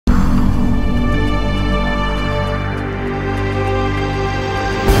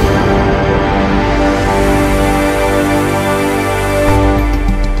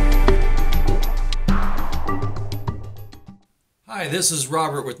this is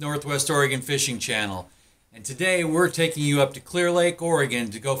Robert with Northwest Oregon Fishing Channel, and today we're taking you up to Clear Lake,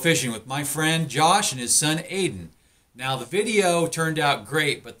 Oregon to go fishing with my friend Josh and his son Aiden. Now the video turned out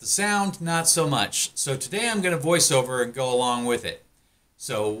great, but the sound not so much, so today I'm going to voice over and go along with it.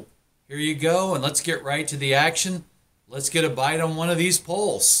 So here you go, and let's get right to the action. Let's get a bite on one of these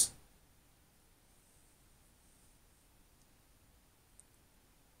poles.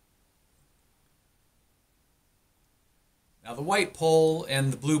 Now the white pole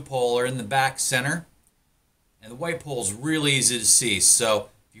and the blue pole are in the back center, and the white pole is really easy to see. So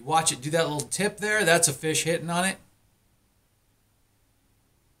if you watch it do that little tip there, that's a fish hitting on it.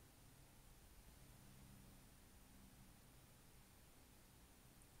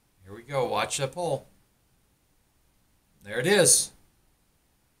 Here we go, watch that pole. There it is.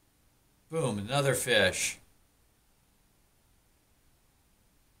 Boom, another fish.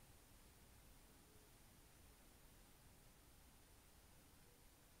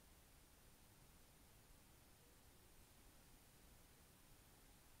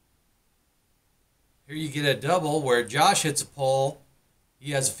 Here you get a double where Josh hits a pole,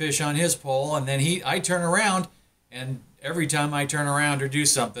 he has a fish on his pole, and then I turn around, and every time I turn around or do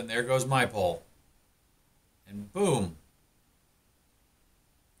something, there goes my pole. And boom.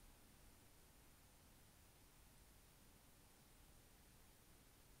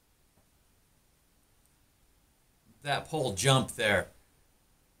 That pole jumped there.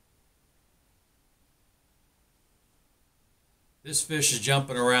 This fish is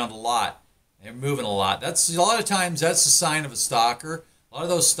jumping around a lot. They're moving a lot. A lot of times that's a sign of a stalker. A lot of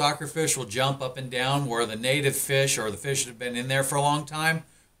those stalker fish will jump up and down where the native fish or the fish that have been in there for a long time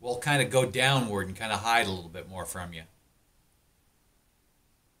will kind of go downward and kind of hide a little bit more from you.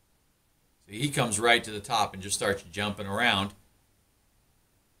 So he comes right to the top and just starts jumping around.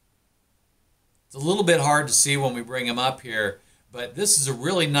 It's a little bit hard to see when we bring him up here, but this is a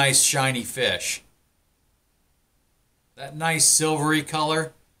really nice shiny fish. That nice silvery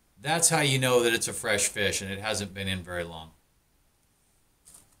color, that's how you know that it's a fresh fish and it hasn't been in very long.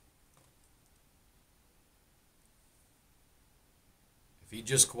 If he'd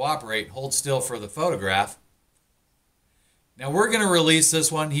just cooperate, hold still for the photograph. Now we're going to release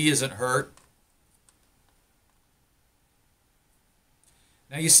this one. He isn't hurt.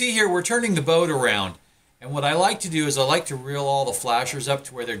 Now you see here we're turning the boat around, and what I like to do is I like to reel all the flashers up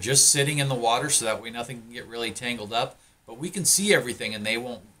to where they're just sitting in the water so that way nothing can get really tangled up, but we can see everything and they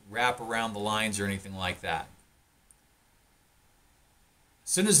won't wrap around the lines or anything like that. As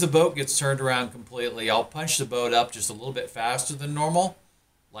soon as the boat gets turned around completely, I'll punch the boat up just a little bit faster than normal,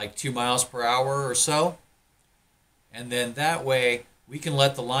 like 2 miles per hour or so, and then that way we can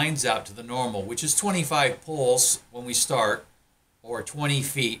let the lines out to the normal, which is 25 pulls when we start, or 20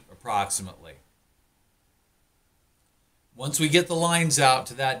 feet approximately. Once we get the lines out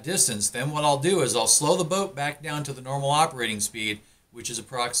to that distance, then what I'll do is I'll slow the boat back down to the normal operating speed, which is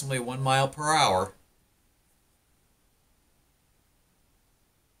approximately 1 mile per hour.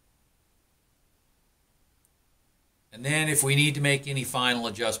 And then if we need to make any final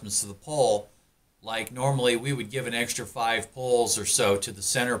adjustments to the pole, like normally we would give an extra 5 pulls or so to the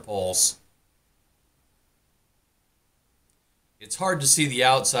center poles. It's hard to see the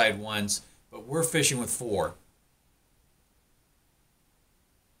outside ones, but we're fishing with 4.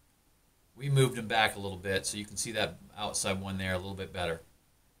 We moved them back a little bit so you can see that outside one there a little bit better.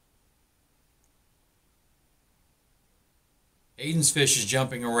 Aiden's fish is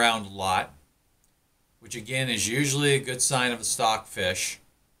jumping around a lot, which again is usually a good sign of a stock fish,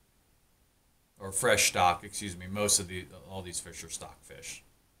 or fresh stock, excuse me. All these fish are stock fish.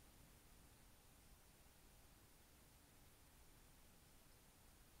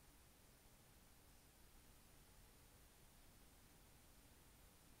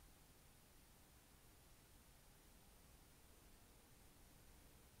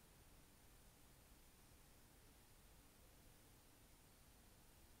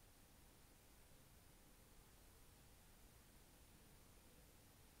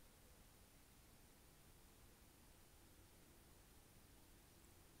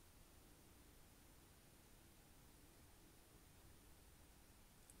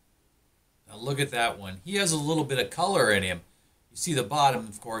 Now look at that one. He has a little bit of color in him. You see the bottom,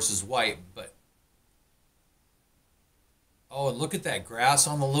 of course, is white, but oh, and look at that grass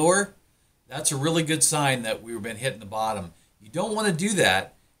on the lure. That's a really good sign that we've been hitting the bottom. You don't want to do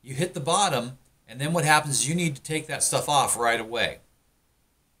that. You hit the bottom, and then what happens is you need to take that stuff off right away.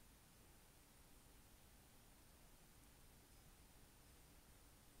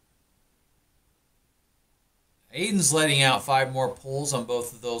 Aiden's letting out 5 more pulls on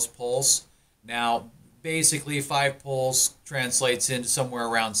both of those poles. Now, basically 5 poles translates into somewhere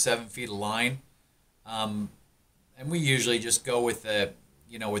around 7 feet of line. And we usually just go with the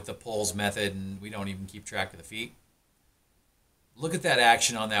poles method, and we don't even keep track of the feet. Look at that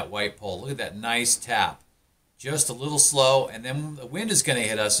action on that white pole. Look at that nice tap. Just a little slow, and then the wind is going to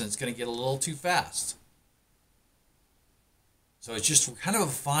hit us, and it's going to get a little too fast. So it's just kind of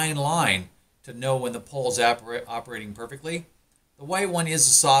a fine line to know when the pole's operating perfectly. The white one is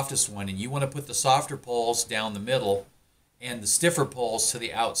the softest one, and you want to put the softer poles down the middle and the stiffer poles to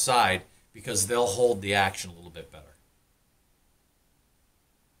the outside because they'll hold the action a little bit better.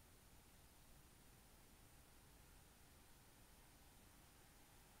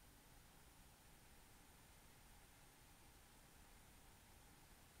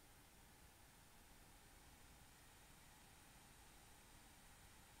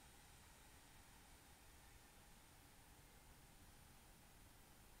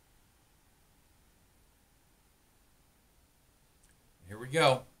 Here we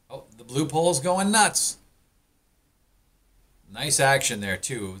go. Oh, the blue pole's going nuts. Nice action there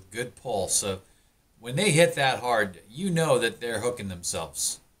too. Good pull. So when they hit that hard, you know that they're hooking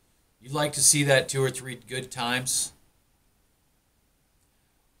themselves. You like to see that 2 or 3 good times.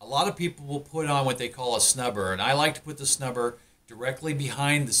 A lot of people will put on what they call a snubber, and I like to put the snubber directly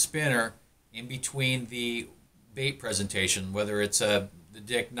behind the spinner in between the bait presentation, whether it's the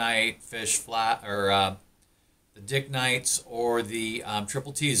Dick Knight, fish flat, or the Dick Knights, or the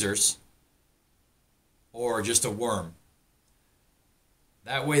triple teasers, or just a worm.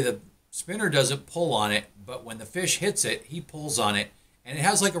 That way the spinner doesn't pull on it, but when the fish hits it, he pulls on it, and it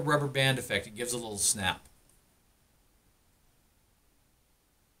has like a rubber band effect. It gives a little snap.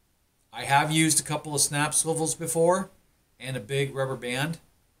 I have used a couple of snap swivels before, and a big rubber band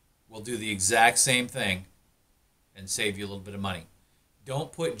will do the exact same thing and save you a little bit of money.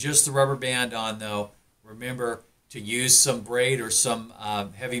 Don't put just the rubber band on though. Remember to use some braid or some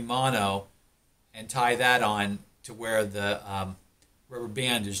heavy mono and tie that on to where the rubber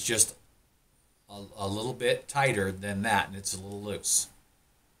band is just a little bit tighter than that, and it's a little loose.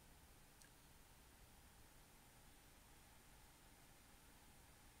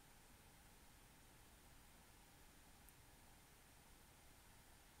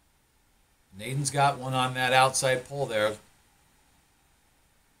 Nathan's got one on that outside pole there.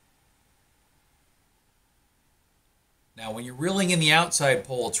 Now, when you're reeling in the outside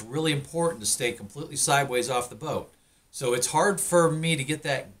pole, it's really important to stay completely sideways off the boat. So it's hard for me to get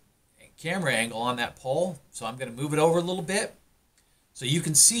that camera angle on that pole, so I'm going to move it over a little bit so you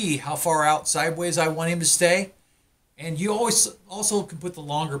can see how far out sideways I want him to stay. And you always also can put the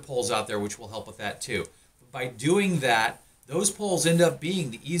longer poles out there, which will help with that too. But by doing that, those poles end up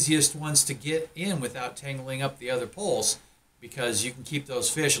being the easiest ones to get in without tangling up the other poles, because you can keep those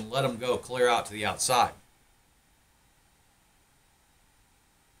fish and let them go clear out to the outside.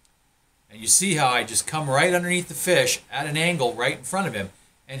 And you see how I just come right underneath the fish at an angle right in front of him,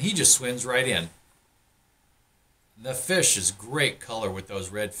 and he just swims right in. The fish is great color with those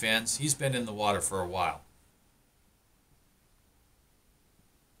red fins. He's been in the water for a while.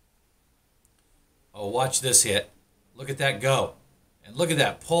 Oh, watch this hit. Look at that go. And look at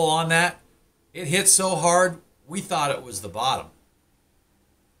that pull on that. It hit so hard, we thought it was the bottom.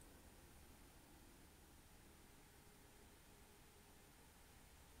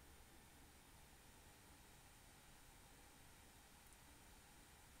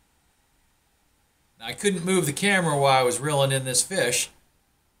 Now, I couldn't move the camera while I was reeling in this fish,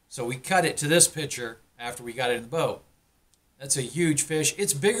 so we cut it to this picture after we got it in the boat. That's a huge fish.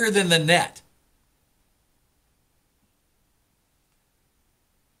 It's bigger than the net.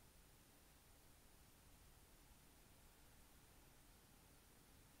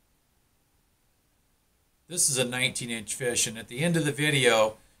 This is a 19-inch fish, and at the end of the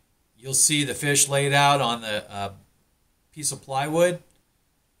video, you'll see the fish laid out on the piece of plywood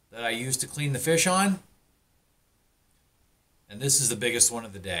that I used to clean the fish on. And this is the biggest one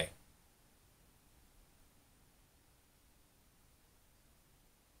of the day.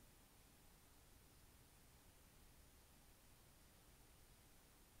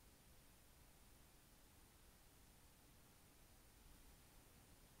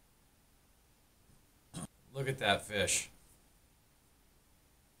 Look at that fish.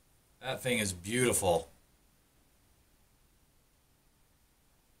 That thing is beautiful.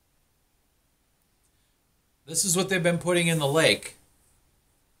 This is what they've been putting in the lake.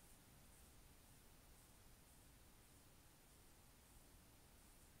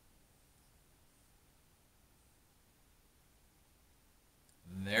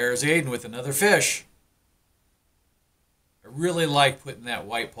 And there's Aiden with another fish. A really like putting that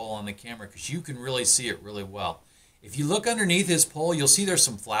white pole on the camera because you can really see it really well. If you look underneath his pole, you'll see there's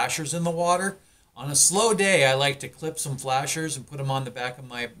some flashers in the water. On a slow day, I like to clip some flashers and put them on the back of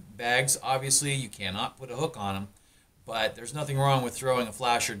my bags. Obviously, you cannot put a hook on them, but there's nothing wrong with throwing a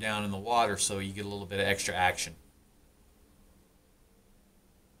flasher down in the water so you get a little bit of extra action.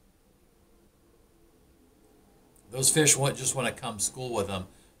 Those fish just want to come school with them,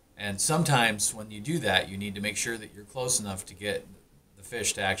 and sometimes when you do that, you need to make sure that you're close enough to get the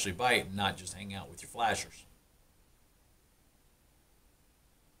fish to actually bite and not just hang out with your flashers.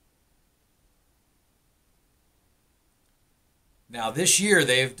 Now this year,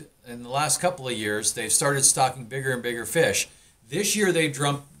 in the last couple of years, they've started stocking bigger and bigger fish. This year they've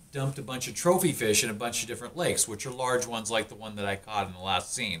dumped a bunch of trophy fish in a bunch of different lakes, which are large ones like the one that I caught in the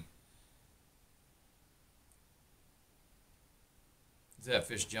last scene. That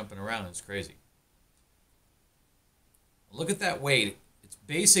fish jumping around is crazy. Look at that weight. It's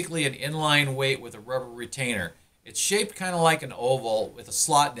basically an inline weight with a rubber retainer. It's shaped kind of like an oval with a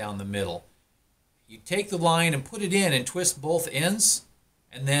slot down the middle. You take the line and put it in and twist both ends,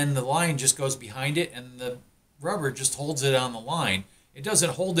 and then the line just goes behind it and the rubber just holds it on the line. It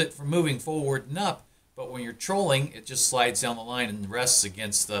doesn't hold it from moving forward and up, but when you're trolling, it just slides down the line and rests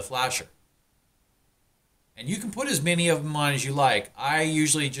against the flasher. And you can put as many of them on as you like. I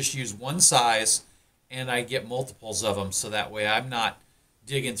usually just use one size, and I get multiples of them, so that way I'm not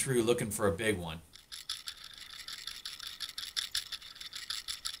digging through looking for a big one.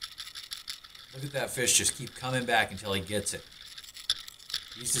 Look at that fish just keep coming back until he gets it.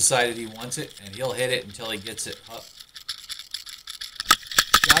 He's decided he wants it, and he'll hit it until he gets it. You've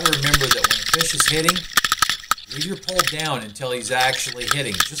got to remember that when a fish is hitting, leave your pole down until he's actually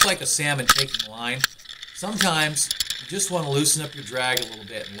hitting. Just like a salmon taking line. Sometimes you just want to loosen up your drag a little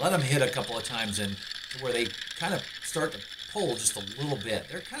bit and let them hit a couple of times in to where they kind of start to pull just a little bit.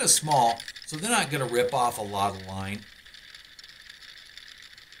 They're kind of small, so they're not going to rip off a lot of line.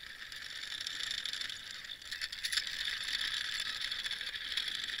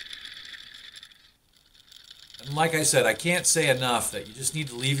 And like I said, I can't say enough that you just need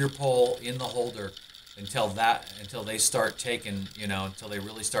to leave your pole in the holder until they start taking, until they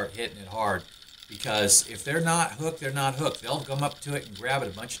really start hitting it hard. Because if they're not hooked, they're not hooked. They'll come up to it and grab it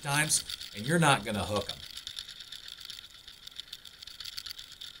a bunch of times, and you're not going to hook them.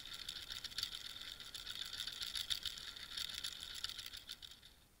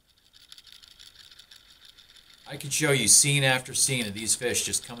 I could show you scene after scene of these fish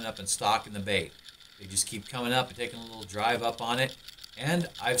just coming up and stalking the bait. They just keep coming up and taking a little drive up on it. And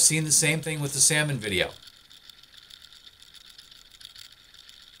I've seen the same thing with the salmon video.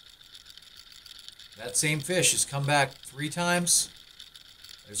 That same fish has come back 3 times.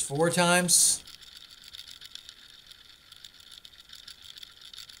 There's 4 times.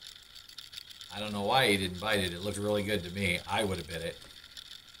 I don't know why he didn't bite it. It looked really good to me. I would have bit it.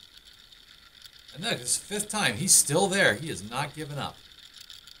 And look, it's the 5th time. He's still there. He has not given up.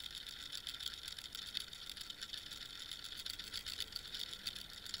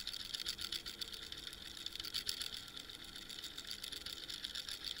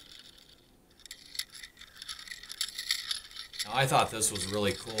 Now, I thought this was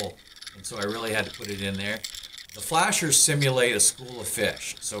really cool, and so I really had to put it in there. The flashers simulate a school of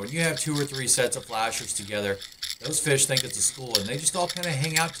fish. So when you have 2 or 3 sets of flashers together, those fish think it's a school, and they just all kind of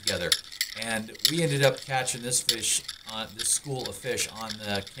hang out together. And we ended up catching this school of fish on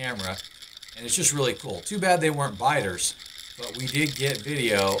the camera, and it's just really cool. Too bad they weren't biters, but we did get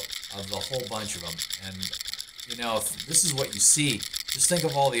video of the whole bunch of them. And if this is what you see, just think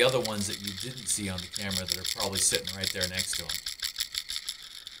of all the other ones that you didn't see on the camera that are probably sitting right there next to them.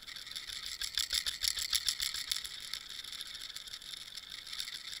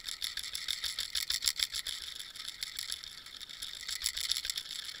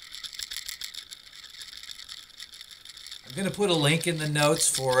 I'm going to put a link in the notes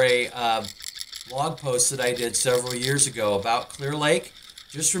for a blog post that I did several years ago about Clear Lake.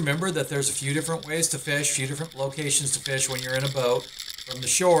 Just remember that there's a few different ways to fish, a few different locations to fish when you're in a boat. From the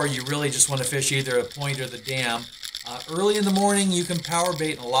shore, you really just want to fish either a point or the dam. Early in the morning, you can power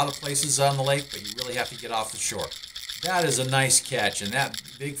bait in a lot of places on the lake, but you really have to get off the shore. That is a nice catch, and that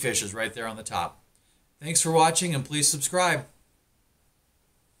big fish is right there on the top. Thanks for watching, and please subscribe.